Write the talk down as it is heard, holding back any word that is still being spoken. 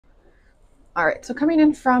All right, so coming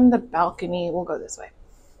in from the balcony, we'll go this way.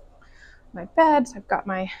 My bed, so I've got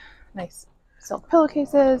my nice silk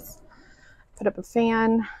pillowcases, put up a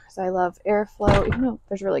fan because I love airflow, even though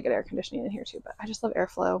there's really good air conditioning in here too, but I just love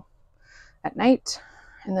airflow at night.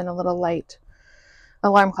 And then a little light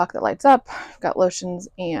alarm clock that lights up. I've got lotions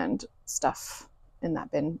and stuff in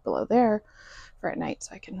that bin below there for at night,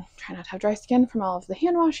 so I can try not to have dry skin from all of the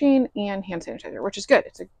hand washing and hand sanitizer, which is good.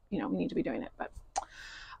 It's we need to be doing it, but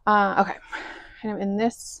okay. And I'm in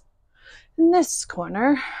this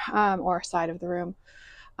corner or side of the room.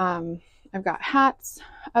 I've got hats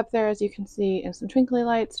up there, as you can see, and some twinkly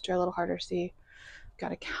lights, which are a little harder to see. I've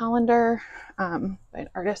got a calendar by an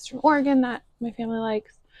artist from Oregon that my family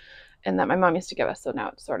likes and that my mom used to give us, so now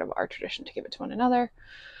it's sort of our tradition to give it to one another.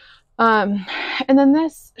 And then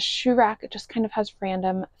this shoe rack, it just kind of has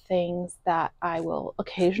random things that I will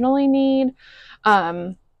occasionally need,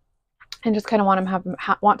 and just kind of want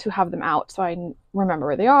to have them out so I remember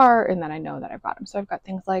where they are and that I know that I've got them. So I've got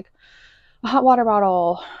things like a hot water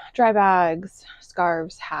bottle, dry bags,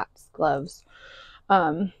 scarves, hats, gloves,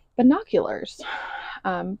 binoculars,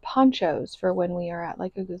 ponchos for when we are at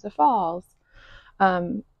like Aguza Falls,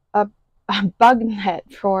 a bug net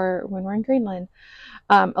for when we're in Greenland,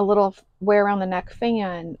 a little wear around the neck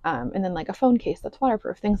fan, and then like a phone case that's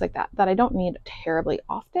waterproof, things like that I don't need terribly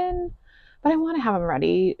often, but I want to have them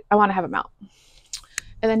ready. I want to have them out.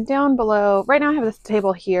 And then down below, right now I have this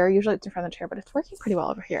table here. Usually it's in front of the chair, but it's working pretty well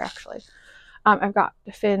over here actually. I've got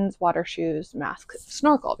the fins, water shoes, mask,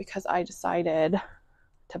 snorkel, because I decided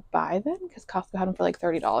to buy them because Costco had them for like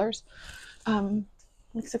 $30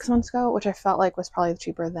 like 6 months ago, which I felt like was probably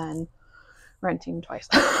cheaper than renting twice.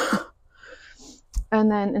 And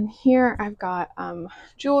then in here I've got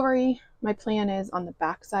jewelry. My plan is on the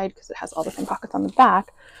back side, because it has all the same pockets on the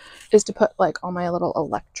back, is to put like all my little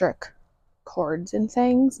electric cords and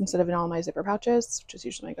things instead of in all my zipper pouches, which is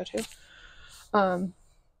usually my go-to.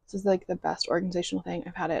 This is like the best organizational thing.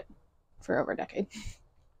 I've had it for over a decade.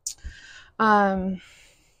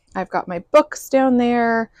 I've got my books down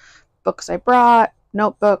there, books I brought,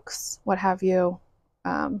 notebooks, what have you,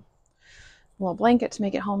 a little blanket to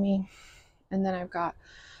make it homey. And then I've got,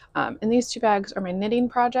 in these two bags are my knitting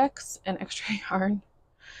projects and extra yarn.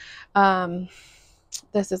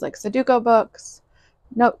 This is like Sudoku books,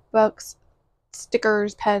 notebooks,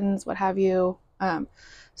 stickers, pens, what have you.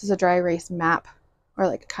 This is a dry erase map or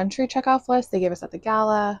like a country checkoff list they gave us at the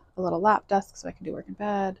gala, a little lap desk so I can do work in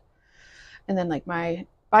bed. And then like my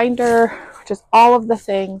binder, which is all of the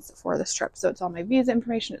things for this trip. So it's all my visa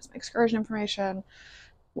information, it's my excursion information,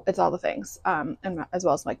 it's all the things, and as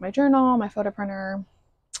well as like my journal, my photo printer,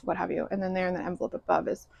 what have you. And then there in the envelope above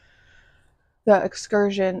is the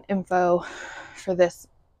excursion info for this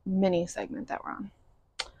mini segment that we're on.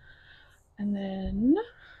 And then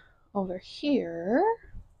over here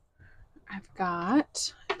I've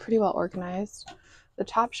got pretty well organized. The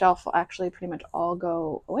top shelf will actually pretty much all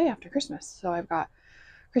go away after Christmas. So I've got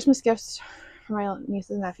Christmas gifts for my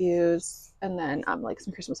nieces and nephews, and then like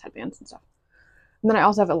some Christmas headbands and stuff. And then I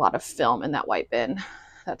also have a lot of film in that white bin.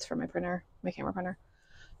 That's for my printer, my camera printer.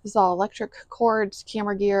 This is all electric cords,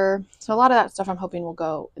 camera gear. So a lot of that stuff I'm hoping will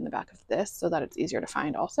go in the back of this so that it's easier to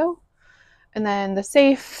find also. And then the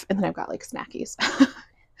safe, and then I've got like snackies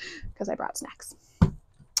because I brought snacks.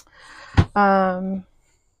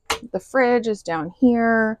 The fridge is down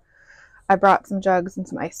here. I brought some jugs and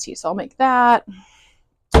some iced tea, so I'll make that.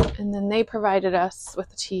 And then they provided us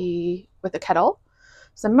with a kettle,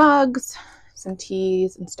 some mugs, some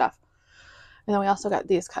teas and stuff. And then we also got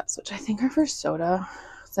these cups, which I think are for soda.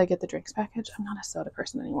 So I get the drinks package. I'm not a soda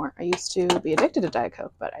person anymore. I used to be addicted to Diet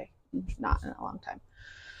Coke, but I'm not in a long time.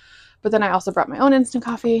 But then I also brought my own instant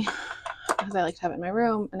coffee because I like to have it in my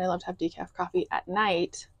room, and I love to have decaf coffee at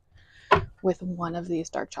night with one of these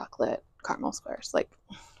dark chocolate caramel squares. Like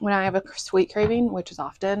when I have a sweet craving, which is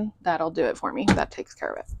often, that'll do it for me. That takes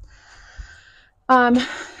care of it.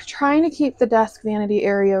 Trying to keep the desk vanity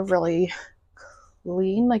area really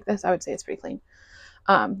clean. Like this, I would say it's pretty clean.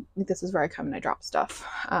 This is where I come and I drop stuff.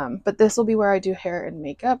 But this will be where I do hair and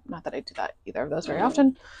makeup. Not that I do that either of those very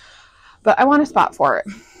often, but I want a spot for it.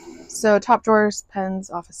 So top drawers, pens,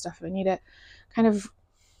 office stuff if I need it, kind of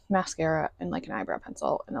mascara and like an eyebrow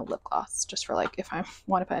pencil and a lip gloss just for like if I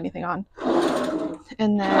want to put anything on.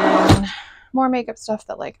 And then more makeup stuff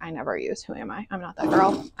that like I never use. Who am I? I'm not that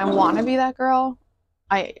girl. I want to be that girl.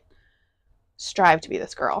 I strive to be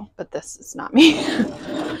this girl, but this is not me.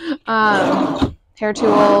 Hair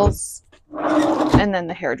tools, and then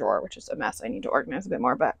the hair drawer, which is a mess. I need to organize a bit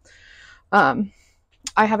more, but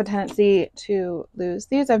I have a tendency to lose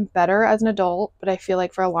these. I'm better as an adult, but I feel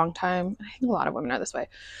like for a long time, I think a lot of women are this way,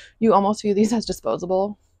 you almost view these as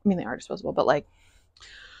disposable. I mean, they are disposable, but like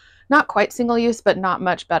not quite single use, but not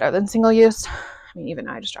much better than single use. I mean, even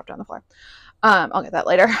now I just dropped it on the floor. I'll get that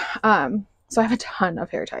later. So I have a ton of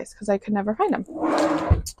hair ties because I could never find them.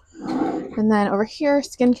 And then over here,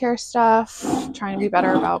 skincare stuff, trying to be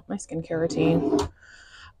better about my skincare routine.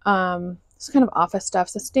 This kind of office stuff.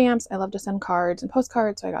 So stamps, I love to send cards and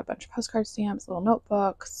postcards. So I got a bunch of postcard stamps, little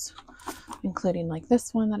notebooks, including like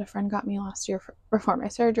this one that a friend got me last year before my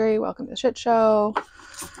surgery. Welcome to the shit show.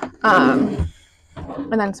 And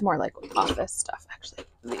then some more like office stuff. Actually,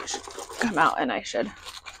 these should come out and I should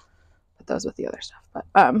put those with the other stuff. But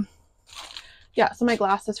yeah, so my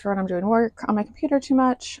glasses for when I'm doing work on my computer too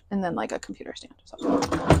much, and then like a computer stand. So.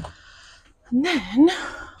 And then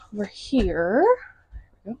over here,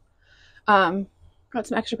 got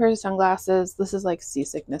some extra pairs of sunglasses. This is like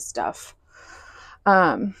seasickness stuff.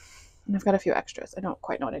 And I've got a few extras. I don't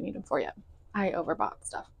quite know what I need them for yet. I overbought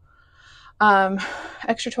stuff.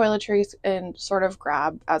 Extra toiletries and sort of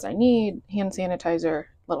grab as I need. Hand sanitizer,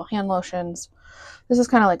 little hand lotions. This is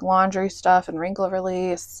kind of like laundry stuff and wrinkle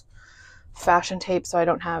release. Fashion tape so I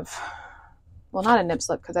don't have, well, not a nip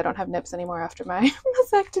slip because I don't have nips anymore after my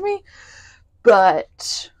mastectomy,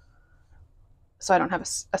 but so I don't have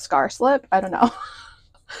a scar slip. I don't know.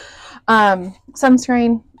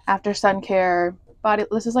 Sunscreen, after sun care, body.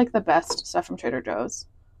 This is like the best stuff from Trader Joe's.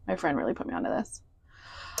 My friend really put me onto this.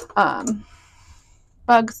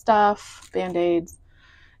 Bug stuff, band-aids,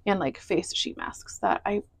 and like face sheet masks that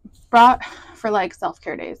I brought for like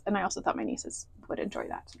self-care days. And I also thought my nieces would enjoy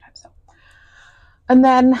that sometimes. So. And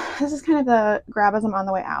then this is kind of the grab as I'm on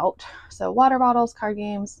the way out. So water bottles, card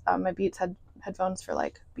games, my Beats headphones for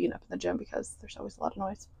like being up in the gym because there's always a lot of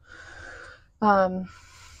noise.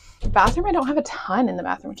 Bathroom, I don't have a ton in the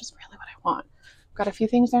bathroom, which is really what I want. I've got a few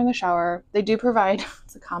things there in the shower. They do provide,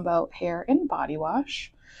 it's a combo hair and body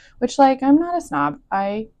wash, which like, I'm not a snob.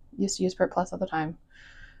 I used to use Pert Plus all the time.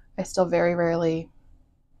 I still very rarely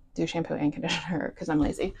do shampoo and conditioner because I'm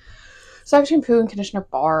lazy. So I have shampoo and conditioner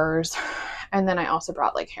bars. And then I also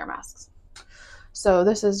brought like hair masks. So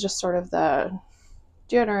this is just sort of the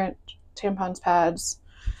deodorant, tampons, pads,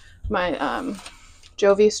 my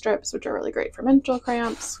Jovi strips, which are really great for menstrual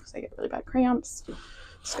cramps because I get really bad cramps.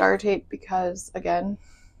 Scar tape because, again,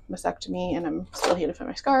 mastectomy and I'm still healing from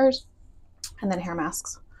my scars. And then hair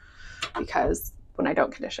masks because when I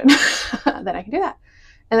don't condition, then I can do that.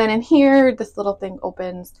 And then in here, this little thing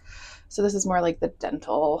opens. So this is more like the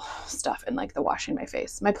dental stuff and like the washing my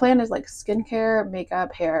face. My plan is like skincare,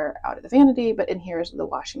 makeup, hair out of the vanity, but in here is the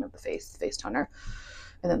washing of the face toner,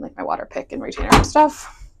 and then like my water pick and retainer and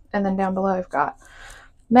stuff. And then down below I've got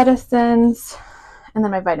medicines and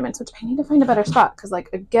then my vitamins, which I need to find a better spot because like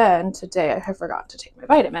again, today I have forgot to take my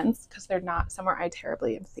vitamins because they're not somewhere I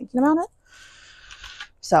terribly am thinking about it.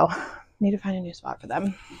 So I need to find a new spot for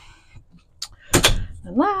them.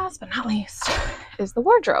 And last but not least is the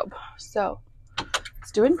wardrobe. So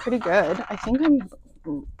it's doing pretty good. I think I'm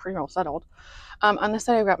pretty well settled. On this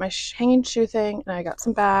side, I've got my hanging shoe thing, and I got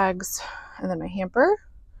some bags, and then my hamper.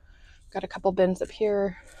 Got a couple bins up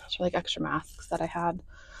here. It's like extra masks that I had,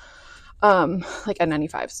 like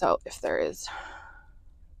N95. So if there is,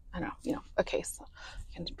 I don't know, a case,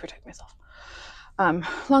 I can protect myself.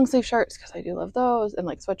 Long sleeve shirts because I do love those, and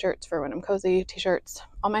like sweatshirts for when I'm cozy, t-shirts,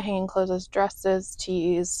 all my hanging clothes, dresses,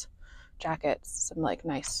 tees, jackets, some like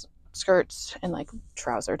nice skirts and like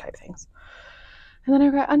trouser type things. And then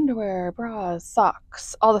I've got underwear, bras,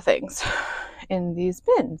 socks, all the things in these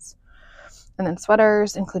bins. And then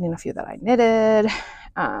sweaters, including a few that I knitted,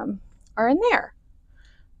 are in there.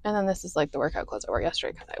 And then this is like the workout clothes I wore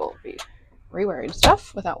yesterday because I will be re-wearing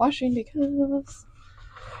stuff without washing because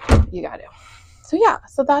you gotta. So yeah,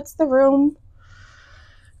 so that's the room.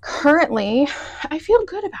 Currently, I feel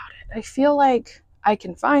good about it. I feel like I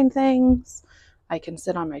can find things. I can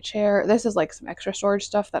sit on my chair. This is like some extra storage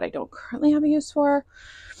stuff that I don't currently have a use for.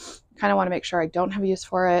 Kind of want to make sure I don't have a use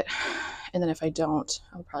for it. And then if I don't,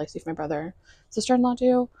 I'll probably see if my brother, sister-in-law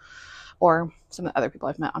do, or some of the other people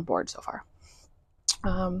I've met on board so far.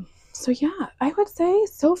 So yeah, I would say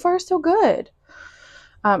so far so good.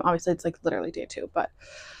 Obviously it's like literally day 2, but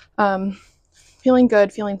feeling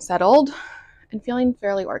good, feeling settled, and feeling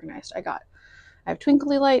fairly organized. I have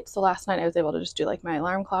twinkly lights. So last night I was able to just do like my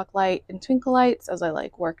alarm clock light and twinkle lights as I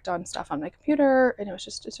like worked on stuff on my computer, and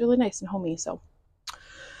it's really nice and homey. So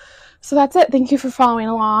that's it. Thank you for following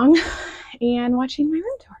along and watching my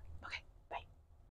room tour.